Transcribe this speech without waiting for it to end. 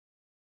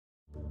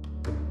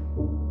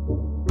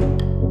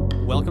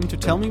welcome to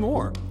Tell Me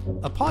More,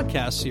 a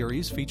podcast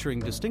series featuring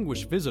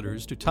distinguished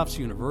visitors to Tufts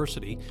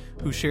University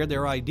who share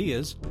their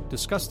ideas,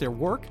 discuss their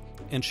work,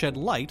 and shed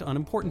light on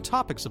important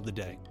topics of the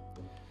day.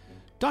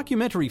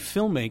 Documentary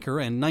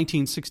filmmaker and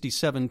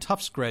 1967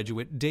 Tufts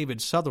graduate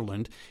David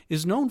Sutherland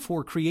is known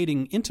for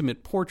creating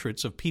intimate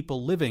portraits of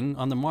people living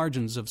on the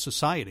margins of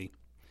society.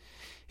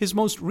 His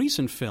most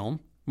recent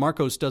film,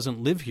 Marcos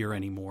Doesn't Live Here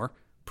Anymore,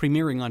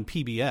 premiering on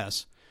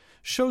PBS,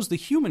 shows the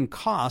human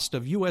cost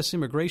of U.S.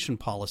 immigration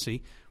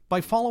policy by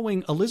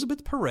following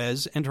Elizabeth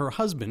Perez and her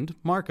husband,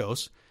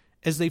 Marcos,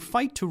 as they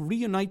fight to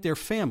reunite their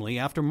family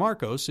after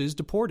Marcos is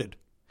deported.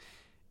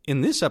 In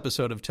this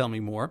episode of Tell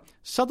Me More,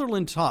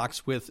 Sutherland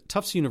talks with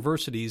Tufts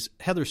University's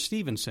Heather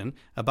Stevenson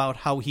about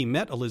how he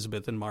met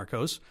Elizabeth and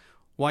Marcos,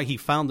 why he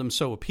found them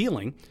so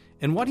appealing,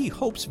 and what he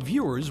hopes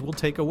viewers will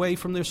take away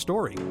from their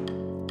story.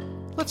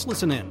 Let's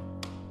listen in.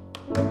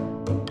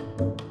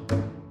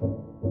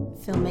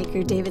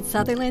 Filmmaker David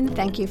Sutherland,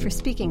 thank you for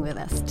speaking with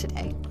us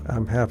today.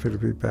 I'm happy to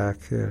be back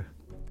here.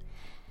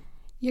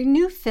 Your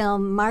new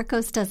film,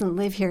 Marcos Doesn't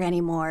Live Here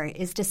Anymore,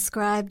 is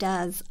described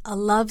as a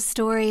love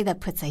story that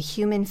puts a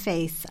human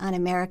face on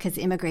America's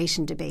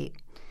immigration debate.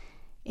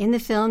 In the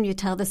film, you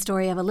tell the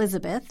story of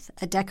Elizabeth,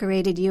 a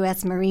decorated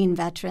U.S. Marine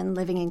veteran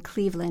living in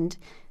Cleveland,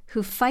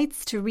 who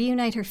fights to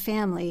reunite her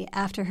family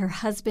after her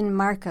husband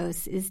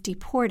Marcos is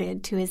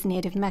deported to his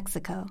native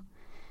Mexico.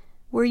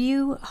 Were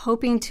you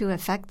hoping to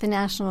affect the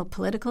national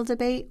political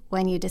debate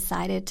when you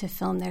decided to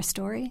film their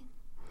story?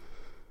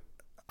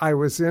 I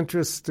was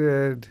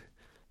interested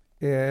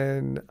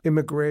in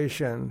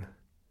immigration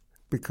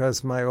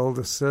because my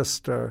older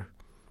sister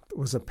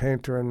was a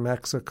painter in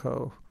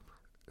Mexico.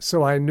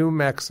 So I knew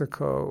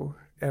Mexico,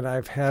 and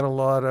I've had a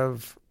lot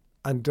of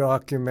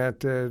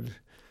undocumented,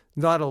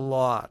 not a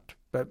lot,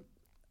 but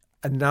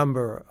a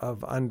number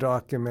of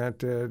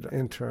undocumented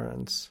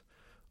interns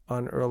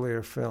on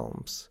earlier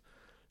films.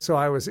 So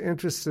I was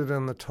interested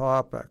in the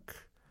topic.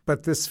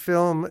 But this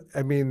film,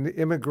 the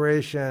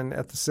immigration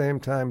at the same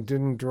time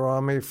didn't draw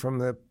me from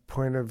the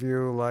point of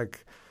view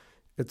like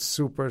it's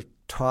super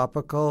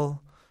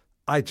topical.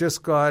 I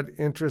just got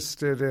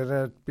interested in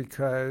it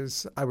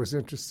because I was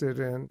interested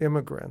in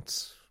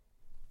immigrants.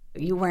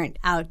 You weren't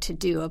out to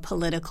do a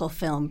political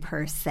film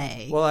per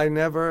se. Well, I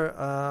never,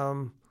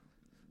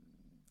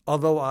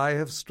 although I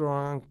have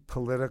strong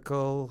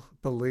political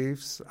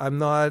beliefs, I'm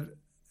not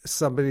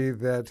somebody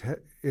that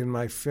in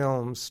my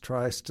films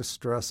tries to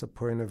stress a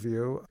point of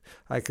view.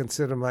 I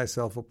consider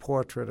myself a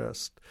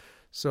portraitist.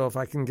 So if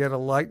I can get a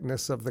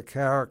likeness of the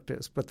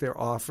characters, but they're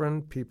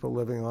often people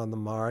living on the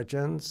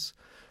margins,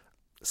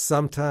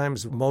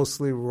 sometimes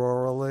mostly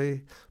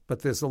rurally,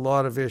 but there's a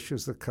lot of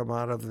issues that come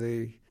out of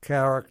the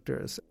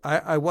characters.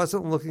 I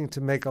wasn't looking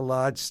to make a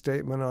large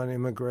statement on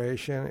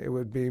immigration. It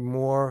would be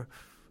more,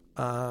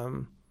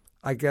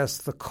 I guess,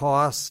 the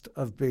cost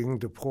of being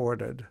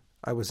deported.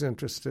 I was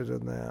interested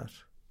in that.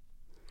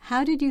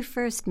 How did you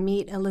first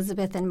meet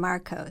Elizabeth and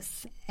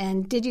Marcos?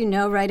 And did you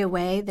know right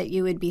away that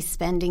you would be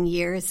spending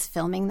years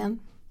filming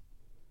them?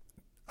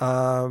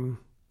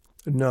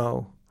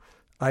 No.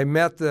 I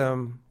met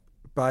them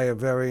by a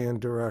very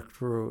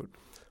indirect route.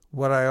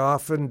 What I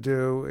often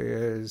do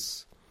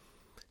is,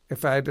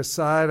 if I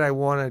decide I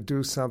want to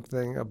do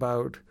something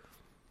about,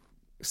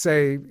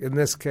 say, in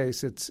this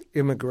case, it's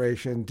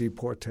immigration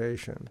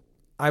deportation,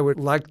 I would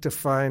like to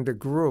find a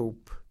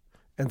group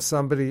and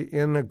somebody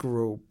in a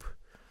group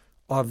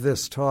of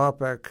this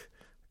topic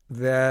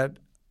that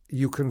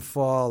you can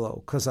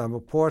follow, because I'm a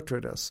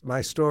portraitist.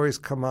 My stories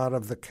come out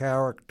of the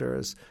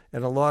characters,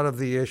 and a lot of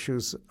the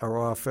issues are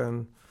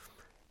often,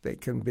 they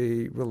can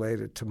be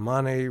related to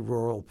money,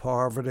 rural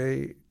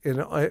poverty.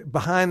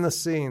 Behind the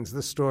scenes,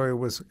 the story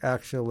was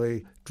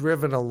actually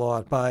driven a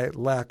lot by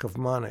lack of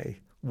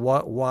money,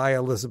 why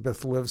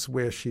Elizabeth lives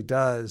where she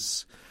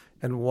does,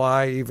 and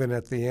why even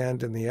at the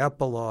end in the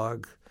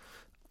epilogue,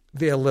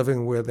 they're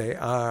living where they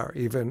are,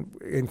 even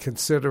in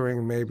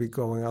considering maybe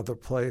going other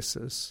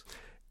places.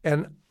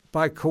 And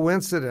by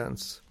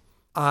coincidence,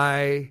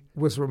 I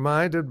was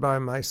reminded by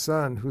my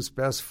son, whose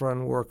best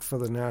friend worked for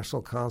the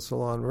National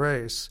Council on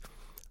Race,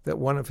 that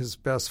one of his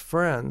best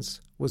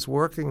friends was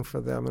working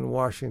for them in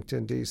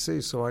Washington, D.C.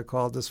 So I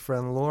called his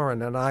friend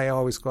Lauren, and I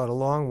always got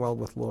along well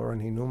with Lauren.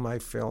 He knew my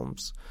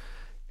films.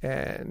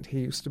 And he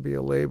used to be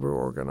a labor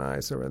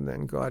organizer and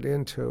then got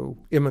into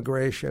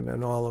immigration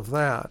and all of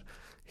that.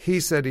 He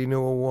said he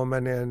knew a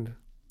woman in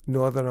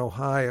northern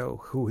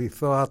Ohio who he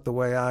thought, the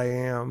way I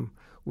am,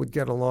 would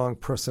get along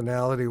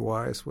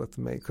personality-wise with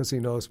me because he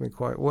knows me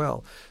quite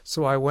well.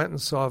 So I went and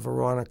saw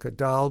Veronica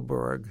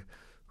Dahlberg,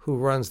 who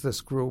runs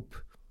this group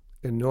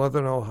in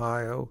northern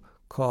Ohio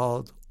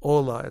called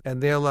OLA.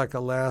 And they're like a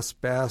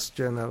last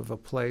bastion of a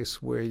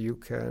place where you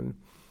can,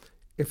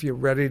 if you're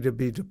ready to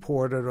be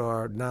deported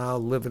or now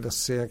live in a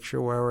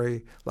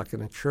sanctuary, like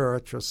in a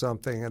church or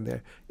something, and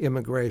the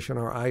immigration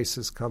or ICE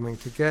is coming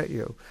to get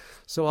you.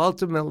 So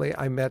ultimately,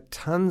 I met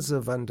tons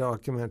of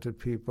undocumented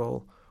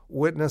people,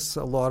 witnessed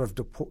a lot of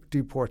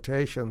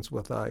deportations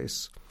with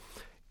ICE,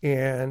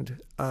 and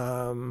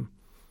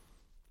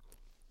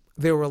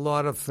there were a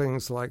lot of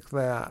things like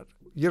that.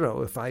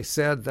 If I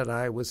said that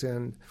I was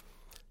in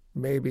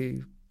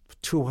maybe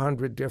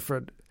 200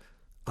 different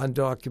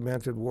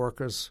undocumented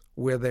workers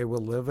where they were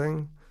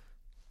living,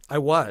 I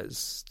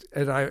was.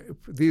 And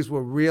these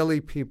were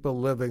really people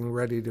living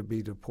ready to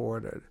be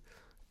deported.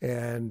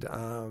 And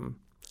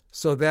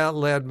so that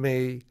led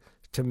me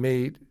to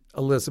meet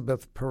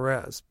Elizabeth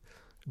Perez.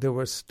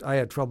 I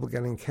had trouble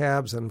getting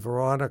cabs, and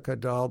Veronica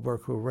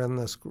Dahlberg, who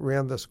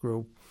ran this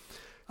group,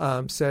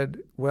 said,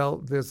 well,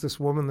 there's this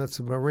woman that's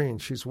a Marine.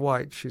 She's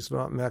white. She's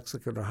not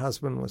Mexican. Her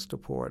husband was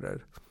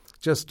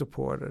just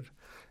deported.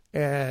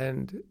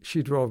 And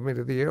she drove me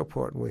to the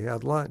airport, and we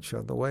had lunch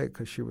on the way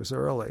because she was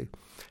early.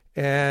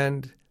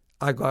 And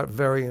I got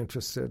very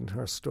interested in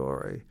her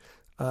story.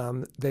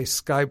 They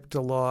Skyped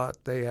a lot.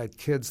 They had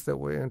kids that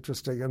were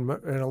interesting. And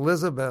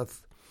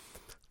Elizabeth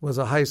was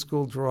a high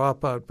school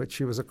dropout, but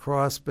she was a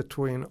cross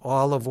between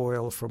Olive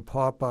Oil from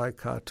Popeye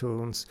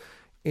cartoons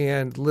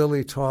and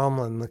Lily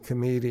Tomlin, the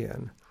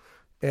comedian.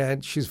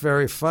 And she's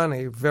very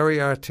funny,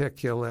 very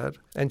articulate,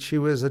 and she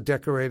was a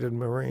decorated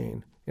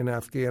Marine in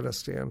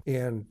Afghanistan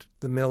and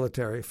the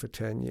military for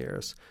 10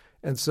 years.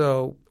 And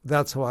so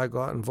that's how I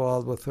got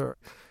involved with her.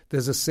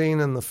 There's a scene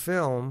in the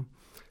film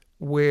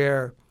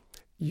where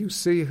you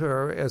see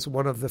her as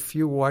one of the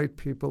few white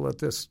people at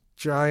this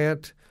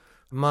giant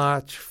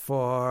march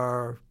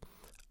for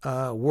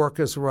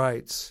workers'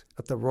 rights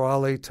at the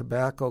Raleigh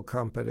Tobacco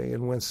Company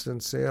in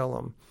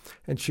Winston-Salem.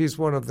 And she's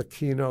one of the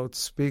keynote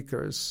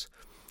speakers.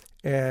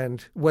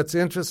 And what's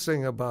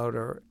interesting about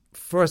her,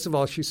 first of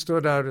all, she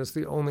stood out as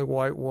the only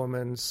white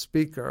woman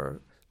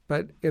speaker,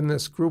 but in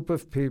this group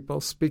of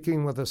people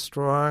speaking with a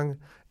strong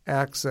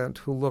accent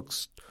who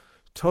looks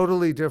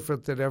totally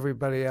different than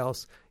everybody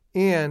else,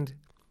 and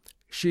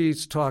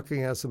she's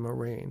talking as a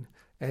Marine.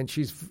 And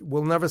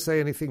will never say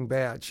anything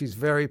bad. She's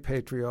very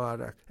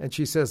patriotic. And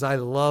she says, I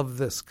love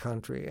this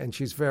country. And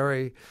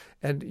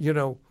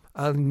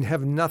I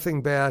have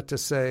nothing bad to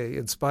say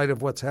in spite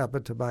of what's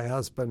happened to my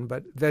husband.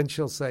 But then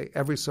she'll say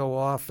every so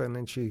often,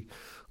 and she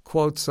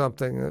quotes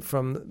something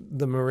from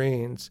the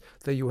Marines,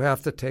 that you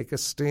have to take a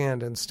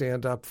stand and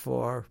stand up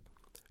for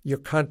your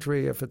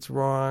country if it's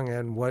wrong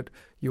and what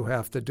you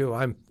have to do.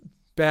 I'm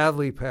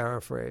badly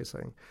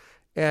paraphrasing.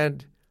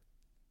 And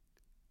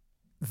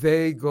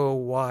they go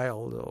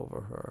wild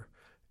over her.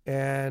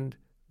 And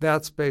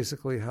that's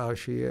basically how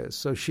she is.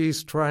 So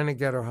she's trying to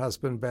get her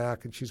husband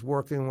back, and she's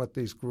working with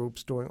these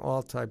groups, doing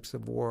all types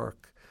of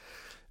work.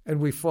 And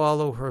we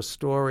follow her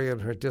story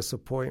and her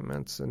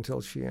disappointments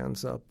until she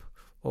ends up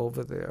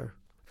over there.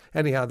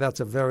 Anyhow, that's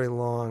a very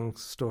long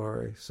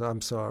story, so I'm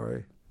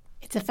sorry.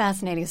 It's a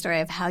fascinating story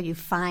of how you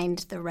find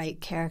the right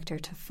character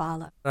to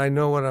follow. I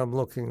know what I'm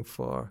looking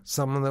for,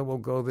 someone that will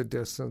go the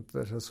distance,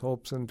 that has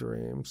hopes and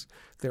dreams.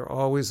 They're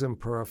always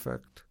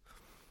imperfect,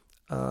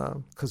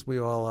 because we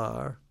all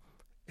are.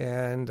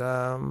 And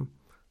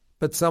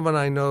but someone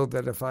I know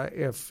that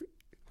if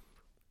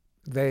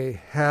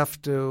they have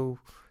to,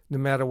 no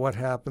matter what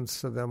happens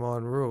to them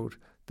en route,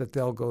 that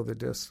they'll go the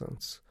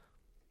distance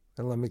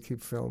and let me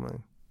keep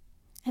filming.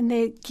 And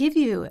they give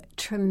you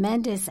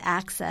tremendous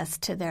access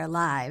to their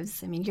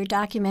lives. I mean, your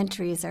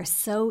documentaries are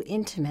so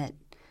intimate.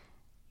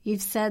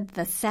 You've said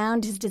the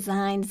sound is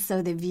designed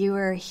so the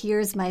viewer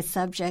hears my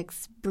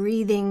subjects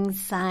breathing,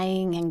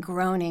 sighing, and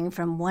groaning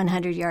from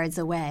 100 yards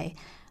away.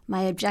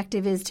 My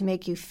objective is to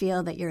make you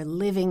feel that you're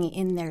living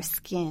in their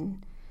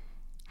skin.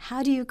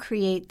 How do you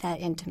create that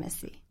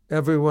intimacy?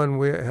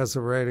 Everyone has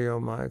a radio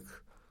mic.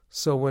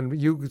 So when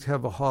you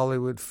have a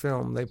Hollywood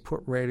film, they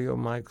put radio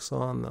mics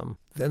on them.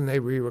 Then they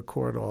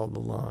re-record all the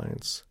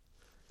lines.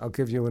 I'll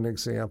give you an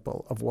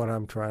example of what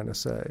I'm trying to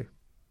say.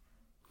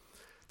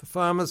 The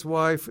Farmer's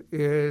Wife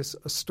is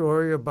a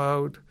story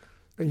about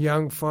a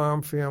young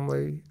farm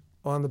family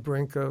on the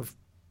brink of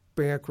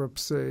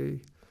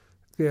bankruptcy.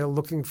 They're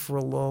looking for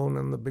a loan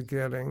in the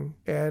beginning,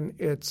 and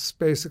it's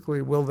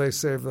basically, will they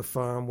save the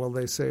farm? Will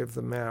they save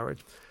the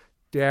marriage?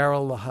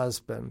 Darryl, the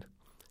husband,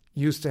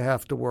 used to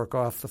have to work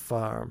off the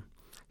farm.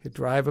 He'd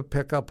drive a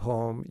pickup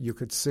home. You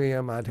could see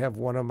him. I'd have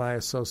one of my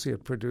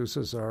associate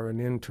producers or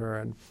an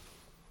intern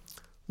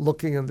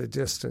looking in the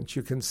distance.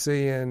 You can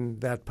see in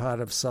that part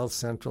of south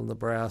central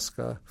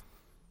Nebraska,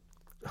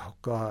 oh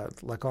God,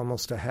 like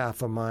almost a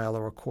half a mile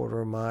or a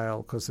quarter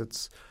mile, because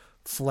it's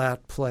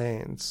flat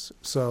plains.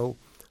 So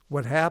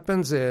what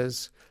happens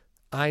is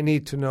I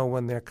need to know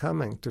when they're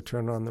coming to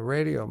turn on the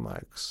radio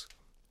mics.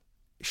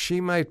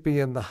 She might be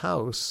in the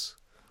house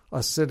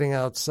or sitting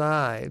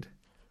outside.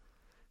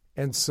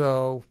 And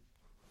so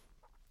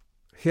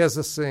here's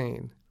a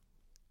scene.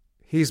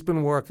 He's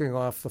been working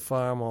off the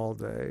farm all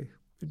day,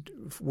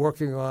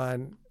 working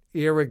on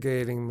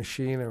irrigating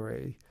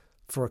machinery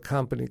for a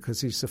company because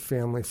he's a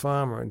family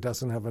farmer and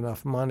doesn't have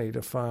enough money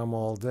to farm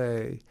all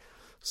day.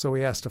 So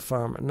he has to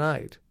farm at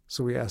night.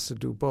 So he has to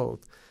do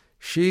both.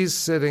 She's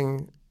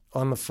sitting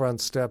on the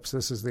front steps.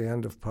 This is the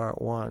end of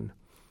part one.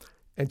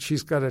 And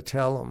she's got to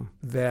tell him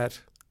that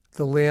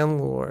the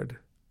landlord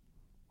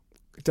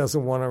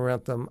doesn't want to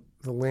rent them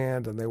the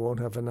land and they won't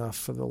have enough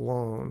for the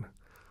loan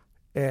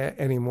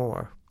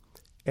anymore.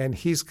 and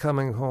he's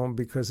coming home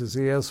because his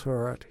ears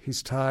hurt.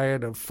 He's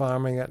tired of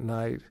farming at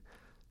night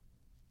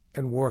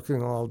and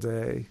working all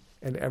day,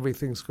 and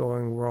everything's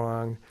going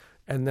wrong,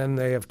 and then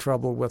they have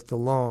trouble with the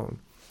loan.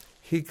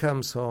 He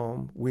comes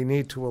home. We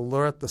need to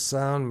alert the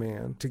sound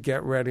man to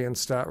get ready and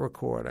start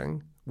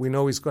recording. We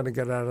know he's going to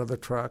get out of the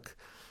truck.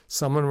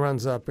 Someone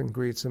runs up and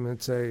greets him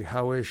and say,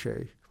 "How is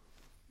she?"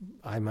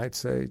 I might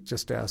say,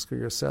 "Just ask her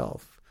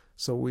yourself."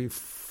 So we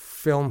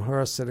film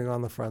her sitting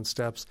on the front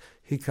steps.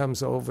 He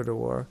comes over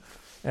to her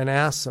and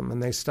asks him,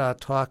 and they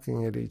start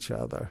talking at each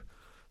other.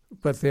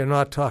 But they're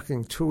not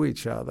talking to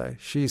each other.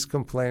 She's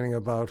complaining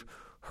about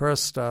her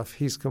stuff.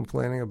 He's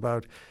complaining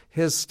about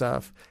his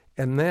stuff.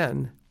 And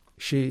then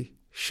she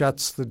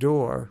shuts the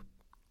door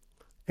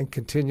and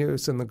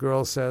continues, and the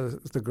girls,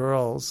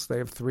 they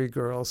have 3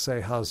 girls,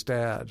 say, "How's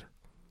Dad?"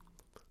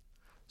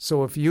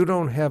 So if you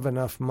don't have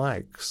enough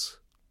mics,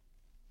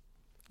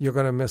 you're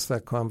going to miss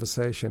that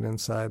conversation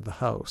inside the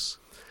house.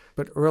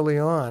 But early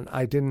on,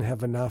 I didn't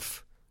have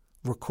enough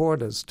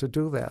recorders to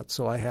do that,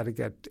 so I had to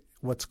get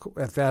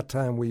at that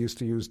time we used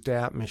to use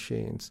DAP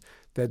machines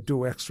that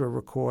do extra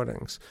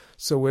recordings.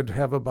 So we'd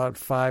have about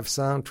 5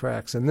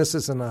 soundtracks, and this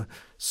isn't a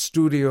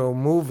studio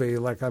movie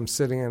like I'm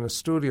sitting in a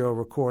studio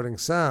recording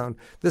sound.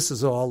 This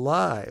is all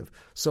live.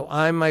 So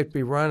I might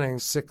be running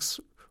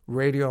 6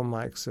 radio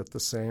mics at the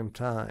same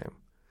time.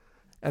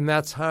 And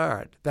that's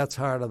hard. That's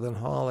harder than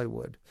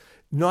Hollywood.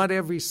 Not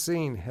every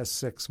scene has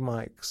 6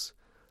 mics,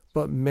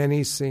 but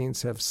many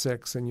scenes have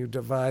 6, and you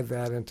divide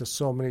that into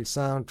so many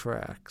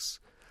soundtracks.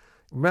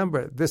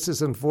 Remember, this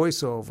isn't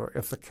voiceover.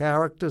 If the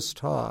characters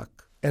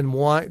talk and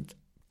want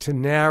to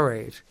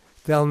narrate,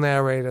 they'll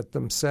narrate it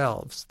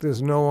themselves.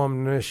 There's no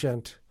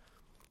omniscient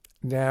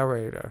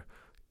narrator.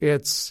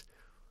 It's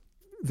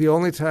the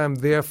only time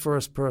they're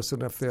first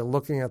person if they're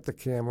looking at the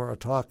camera or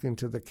talking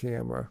to the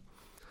camera.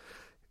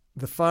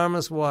 The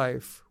Farmer's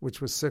Wife,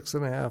 which was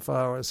 6.5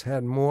 hours,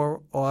 had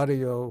more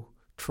audio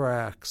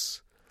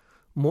tracks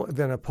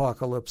than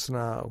Apocalypse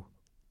Now.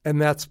 And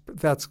that's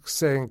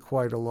saying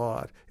quite a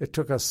lot. It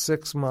took us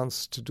 6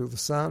 months to do the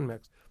sound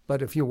mix.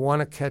 But if you want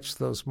to catch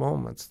those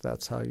moments,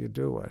 that's how you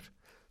do it.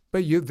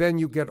 But then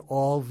you get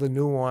all the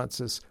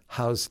nuances.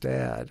 "How's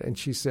Dad?" And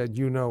she said,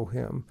 "You know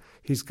him.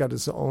 He's got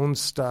his own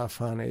stuff,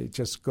 honey.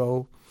 Just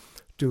go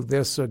do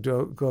this or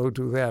go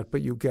do that."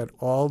 But you get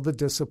all the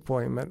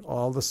disappointment,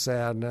 all the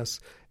sadness,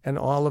 and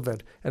all of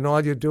it. And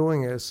all you're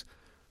doing is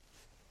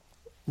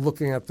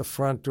looking at the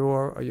front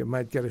door, or you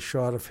might get a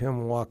shot of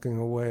him walking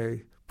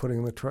away,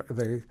 putting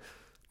the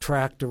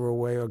tractor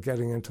away or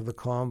getting into the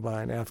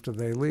combine after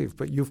they leave.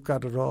 But you've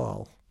got it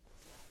all.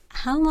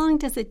 How long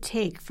does it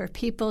take for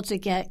people to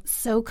get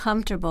so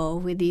comfortable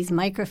with these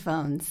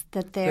microphones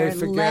that they're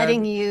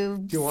letting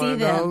you see them?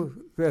 Know?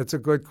 That's a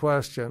good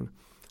question.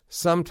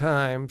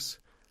 Sometimes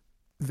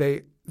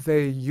they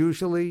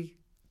usually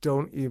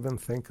don't even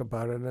think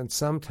about it. And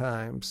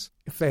sometimes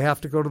if they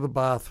have to go to the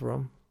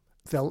bathroom,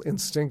 they'll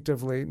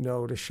instinctively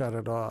know to shut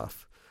it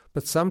off.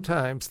 But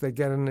sometimes they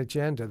get an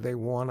agenda. They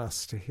want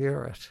us to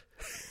hear it.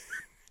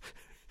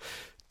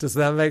 Does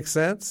that make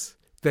sense?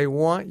 They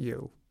want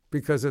you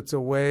because it's a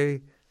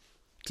way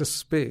to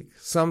speak.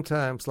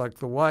 Sometimes, like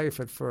the wife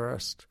at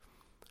first,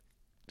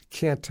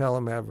 can't tell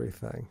him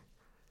everything.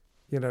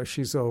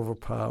 She's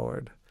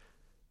overpowered.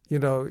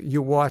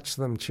 You watch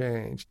them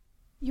change.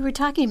 You were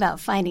talking about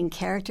finding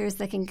characters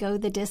that can go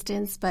the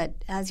distance, but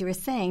as you were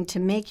saying,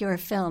 to make your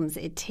films,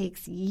 it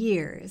takes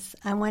years.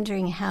 I'm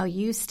wondering how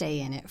you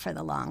stay in it for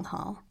the long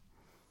haul.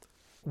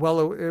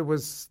 Well, it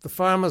was The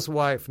Farmer's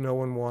Wife. No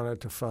one wanted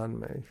to fund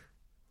me.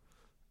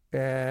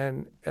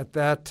 And at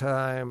that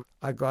time,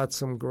 I got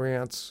some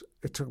grants.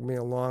 It took me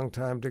a long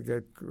time to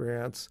get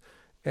grants.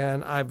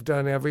 And I've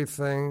done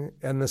everything.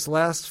 And this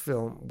last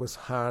film was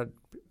hard.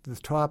 The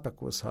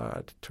topic was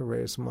hard to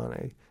raise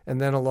money.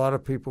 And then a lot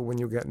of people, when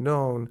you get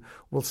known,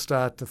 will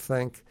start to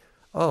think,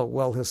 oh,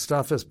 well, his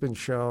stuff has been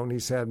shown.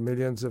 He's had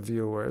millions of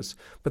viewers.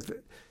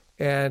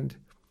 And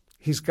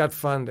he's got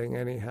funding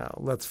anyhow.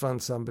 Let's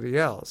fund somebody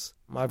else.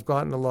 I've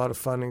gotten a lot of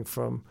funding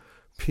from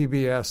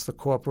PBS, the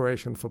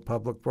Corporation for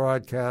Public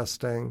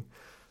Broadcasting,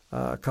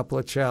 a couple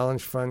of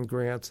Challenge Fund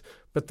grants.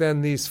 But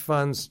then these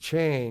funds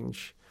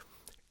change.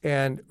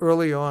 And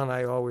early on,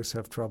 I always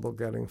have trouble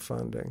getting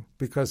funding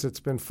because it's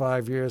been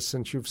 5 years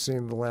since you've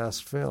seen the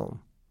last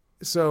film.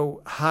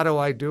 So how do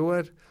I do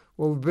it?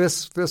 Well,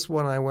 this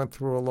one I went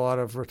through a lot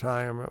of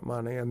retirement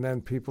money, and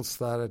then people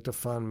started to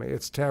fund me.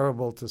 It's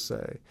terrible to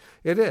say.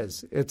 It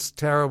is. It's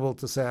terrible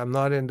to say. I'm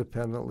not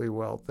independently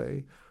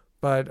wealthy.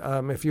 But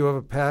if you have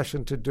a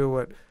passion to do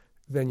it,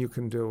 then you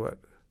can do it.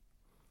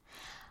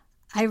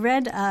 I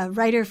read a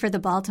writer for the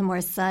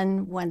Baltimore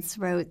Sun once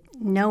wrote,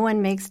 "No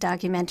one makes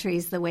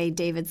documentaries the way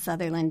David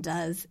Sutherland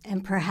does,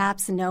 and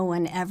perhaps no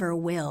one ever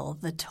will.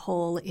 The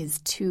toll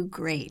is too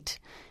great."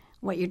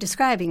 What you're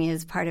describing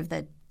is part of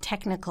the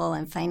technical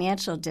and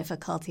financial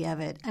difficulty of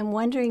it. I'm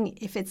wondering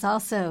if it's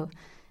also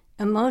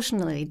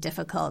emotionally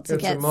difficult to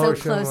get so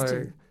close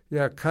to.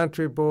 Yeah,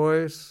 Country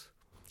Boys,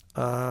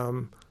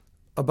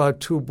 about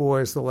 2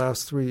 boys the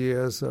last 3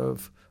 years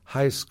of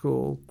high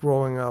school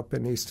growing up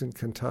in eastern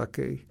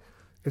Kentucky.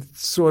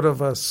 It's sort of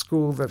a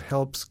school that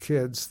helps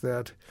kids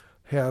that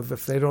have,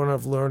 if they don't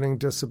have learning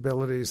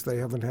disabilities, they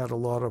haven't had a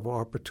lot of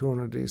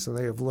opportunities and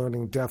they have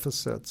learning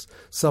deficits.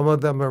 Some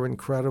of them are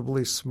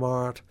incredibly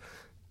smart,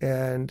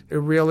 and it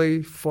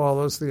really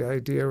follows the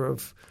idea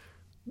of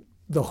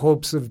the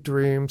hopes of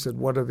dreams and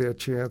what are their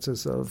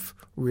chances of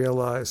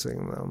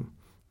realizing them.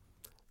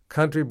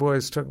 Country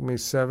Boys took me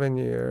 7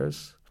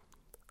 years.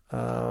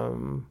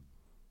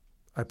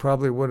 I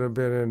probably would have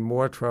been in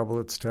more trouble,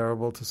 it's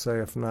terrible to say,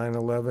 if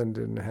 9/11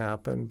 didn't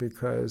happen,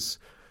 because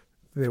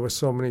there were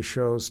so many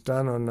shows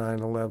done on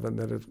 9/11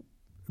 that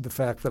the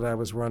fact that I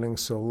was running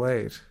so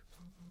late,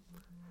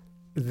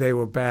 they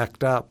were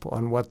backed up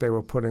on what they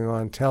were putting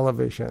on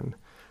television.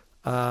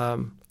 I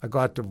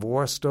got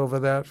divorced over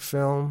that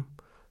film,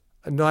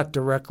 not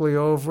directly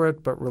over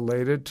it, but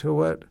related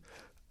to it.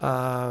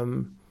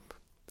 And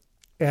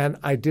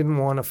I didn't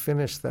want to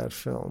finish that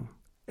film.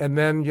 And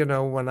then,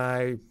 when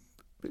I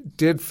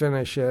did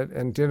finish it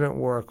and didn't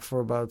work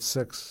for about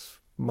 6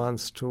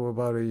 months to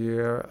about a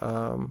year,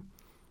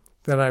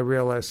 then I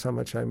realized how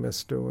much I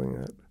missed doing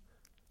it.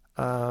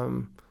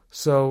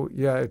 So,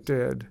 yeah, it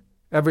did.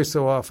 Every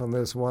so often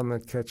there's one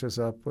that catches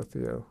up with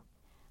you.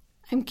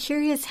 I'm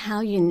curious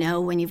how you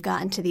know when you've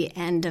gotten to the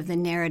end of the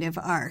narrative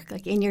arc.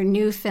 Like in your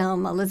new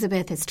film,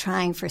 Elizabeth is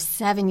trying for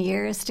 7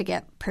 years to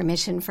get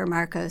permission for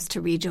Marcos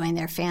to rejoin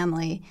their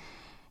family.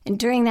 And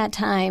during that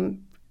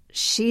time,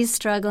 she's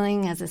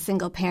struggling as a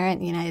single parent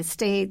in the United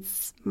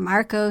States.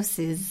 Marcos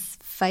is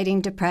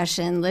fighting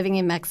depression, living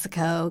in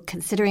Mexico,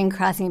 considering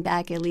crossing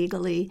back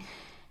illegally.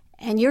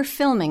 And you're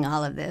filming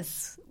all of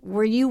this.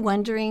 Were you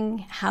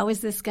wondering, how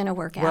is this going to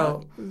work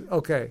out? Well,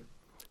 okay,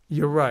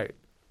 you're right.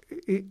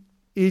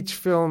 Each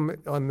film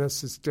on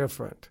this is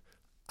different.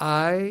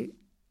 I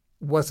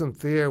wasn't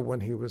there when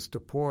he was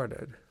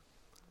deported,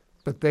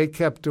 but they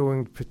kept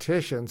doing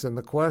petitions, and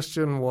the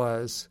question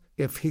was,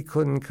 if he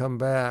couldn't come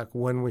back,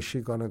 when was she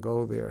going to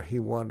go there? He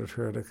wanted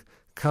her to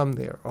come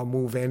there or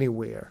move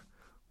anywhere.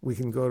 We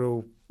can go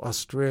to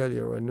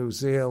Australia or New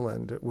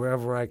Zealand,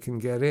 wherever I can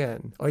get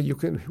in. Or you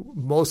can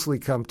mostly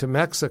come to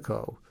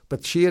Mexico.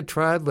 But she had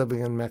tried living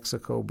in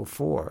Mexico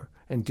before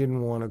and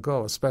didn't want to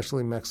go,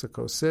 especially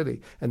Mexico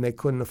City, and they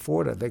couldn't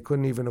afford it. They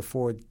couldn't even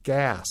afford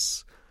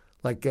gas,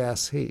 like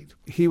gas heat.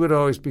 He would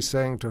always be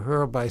saying to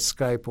her by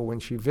Skype, or when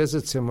she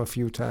visits him a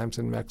few times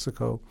in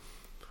Mexico,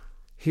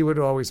 he would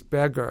always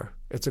beg her.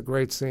 It's a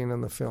great scene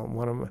in the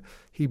film.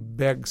 He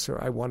begs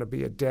her, "I want to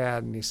be a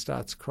dad," and he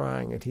starts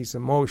crying, and he's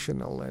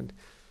emotional, and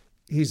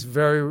he's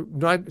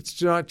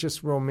it's not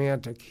just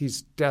romantic,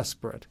 he's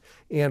desperate.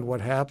 And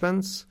what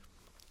happens?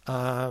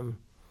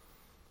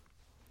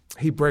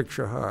 He breaks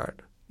your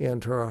heart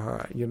and her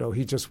heart.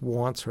 He just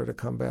wants her to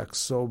come back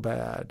so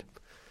bad.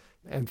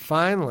 And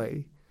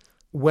finally,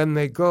 when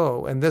they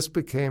go, and this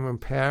became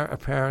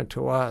apparent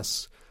to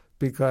us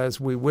because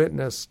we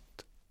witnessed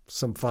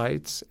some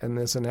fights, and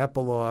there's an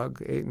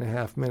epilogue,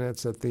 8.5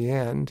 minutes at the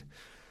end,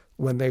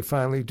 when they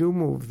finally do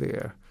move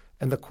there.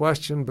 And the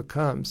question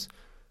becomes,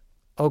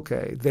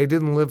 okay, they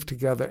didn't live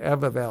together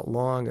ever that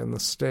long in the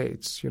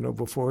States,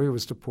 before he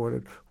was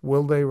deported.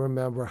 Will they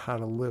remember how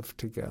to live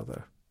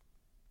together?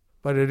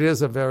 But it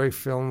is a very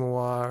film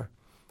noir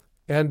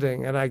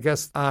ending, and I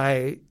guess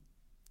I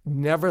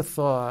never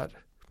thought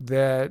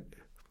that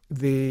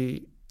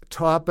the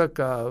topic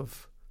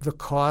of the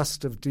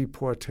cost of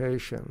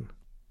deportation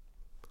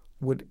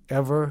would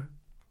ever,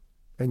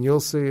 and you'll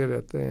see it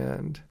at the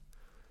end,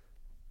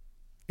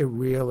 it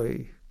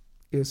really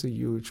is a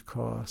huge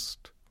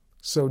cost.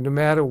 So no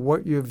matter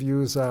what your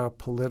views are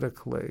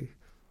politically,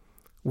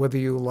 whether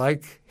you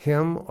like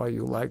him or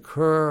you like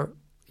her,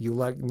 you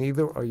like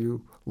neither, or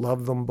you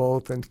love them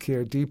both and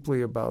care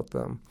deeply about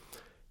them,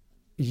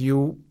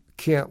 you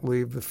can't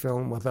leave the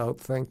film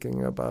without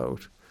thinking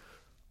about,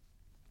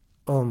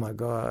 oh my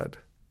God,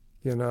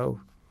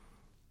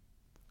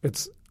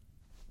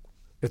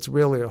 it's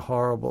really a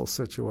horrible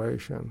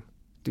situation,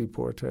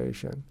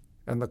 deportation,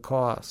 and the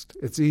cost.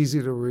 It's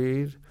easy to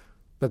read,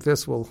 but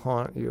this will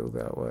haunt you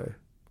that way.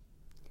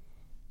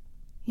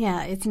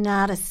 Yeah, it's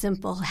not a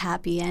simple,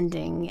 happy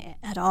ending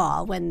at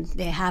all when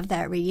they have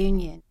that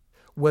reunion.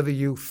 Whether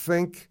you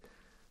think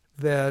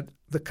that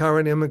the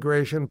current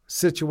immigration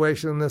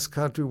situation in this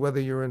country, whether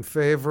you're in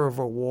favor of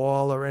a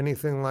wall or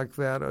anything like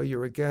that, or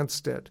you're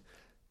against it,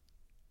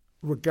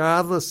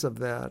 regardless of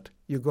that,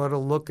 you've got to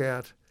look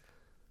at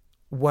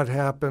what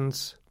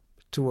happens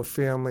to a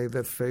family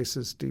that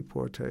faces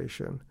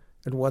deportation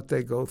and what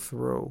they go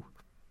through.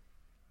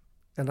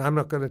 And I'm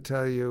not going to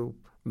tell you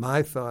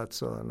my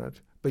thoughts on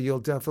it, but you'll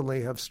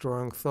definitely have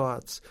strong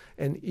thoughts.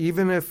 And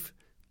even if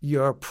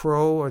you're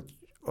pro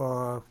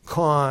or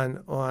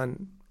con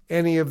on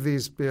any of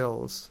these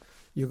bills,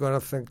 you're going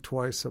to think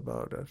twice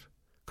about it,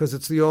 because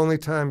it's the only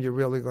time you're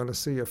really going to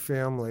see a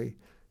family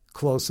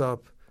close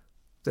up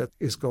that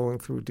is going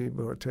through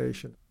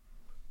deportation.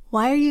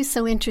 Why are you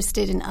so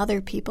interested in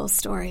other people's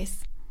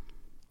stories?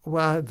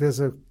 Well, there's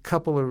a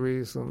couple of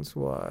reasons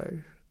why.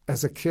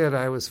 As a kid,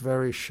 I was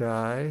very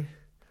shy.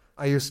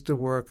 I used to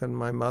work in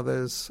my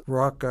mother's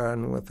rock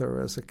garden with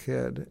her as a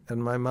kid,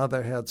 and my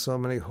mother had so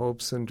many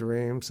hopes and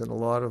dreams, and a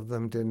lot of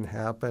them didn't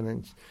happen,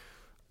 and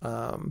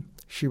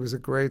she was a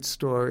great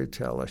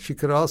storyteller. She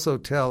could also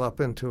tell up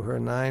into her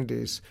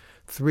 90s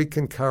 3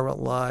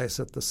 concurrent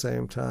lies at the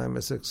same time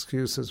as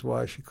excuses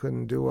why she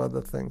couldn't do other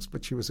things,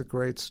 but she was a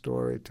great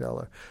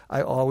storyteller.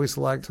 I always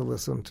liked to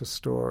listen to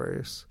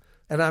stories.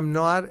 And I'm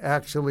not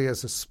actually,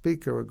 as a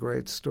speaker, a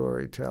great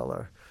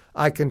storyteller.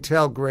 I can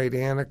tell great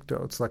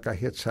anecdotes, like I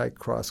hitchhiked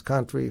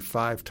cross-country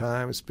 5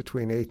 times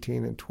between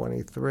 18 and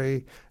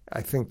 23.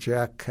 I think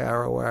Jack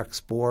Kerouac's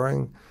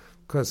boring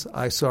because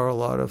I saw a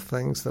lot of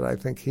things that I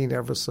think he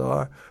never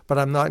saw, but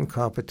I'm not in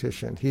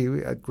competition. He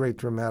had great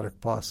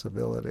dramatic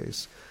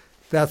possibilities.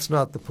 That's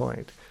not the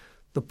point.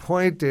 The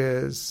point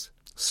is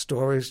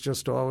stories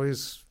just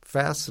always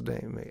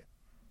fascinate me.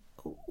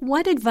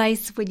 What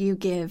advice would you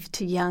give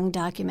to young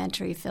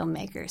documentary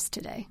filmmakers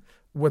today?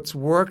 What's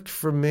worked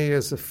for me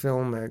as a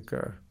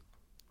filmmaker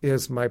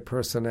is my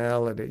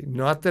personality.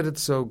 Not that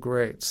it's so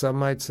great. Some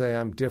might say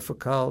I'm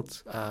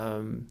difficult.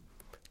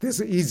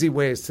 There's easy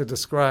ways to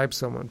describe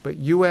someone, but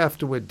you have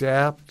to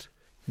adapt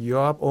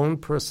your own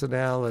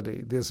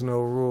personality. There's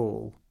no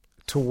rule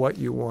to what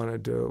you want to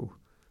do.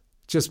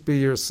 Just be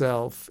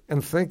yourself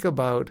and think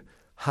about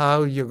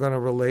how you're going to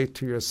relate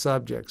to your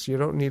subjects. You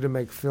don't need to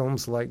make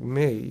films like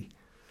me.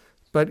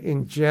 But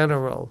in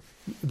general,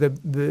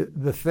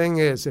 the thing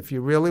is, if you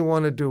really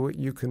want to do it,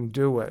 you can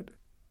do it.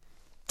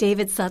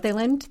 David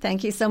Sutherland,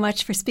 thank you so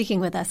much for speaking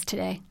with us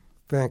today.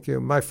 Thank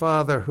you. My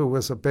father, who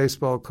was a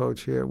baseball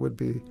coach here, would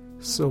be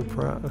so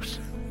proud.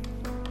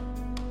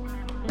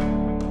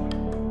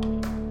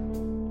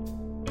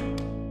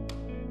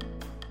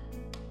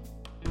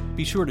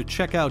 Be sure to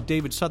check out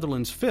David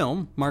Sutherland's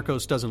film,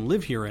 Marcos Doesn't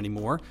Live Here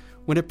Anymore,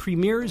 when it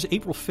premieres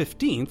April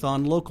 15th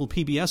on local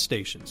PBS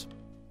stations.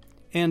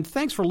 And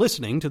thanks for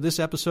listening to this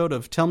episode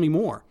of Tell Me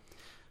More.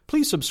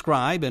 Please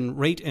subscribe and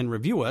rate and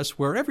review us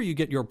wherever you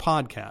get your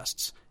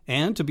podcasts.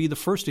 And to be the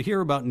first to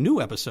hear about new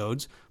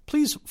episodes,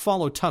 please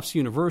follow Tufts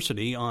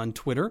University on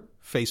Twitter,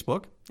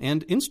 Facebook,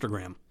 and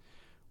Instagram.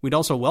 We'd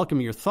also welcome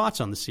your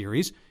thoughts on the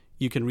series.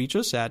 You can reach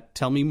us at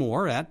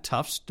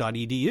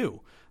tellmemore@tufts.edu.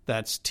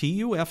 That's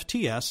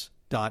tufts.edu.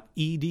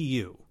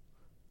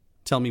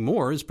 Tell Me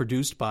More is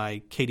produced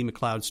by Katie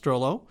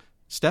McLeod-Strollo,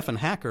 Stefan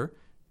Hacker,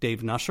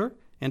 Dave Nusher,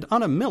 and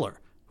Anna Miller,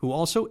 who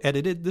also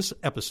edited this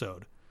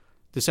episode.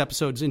 This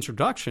episode's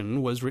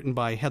introduction was written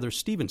by Heather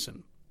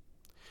Stevenson.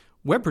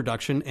 Web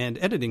production and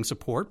editing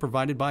support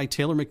provided by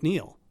Taylor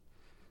McNeil.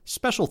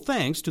 Special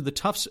thanks to the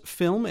Tufts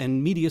Film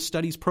and Media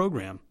Studies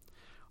program.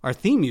 Our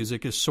theme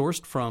music is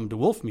sourced from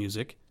DeWolf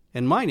Music,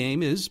 and my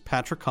name is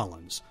Patrick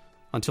Collins.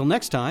 Until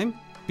next time,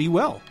 be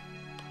well.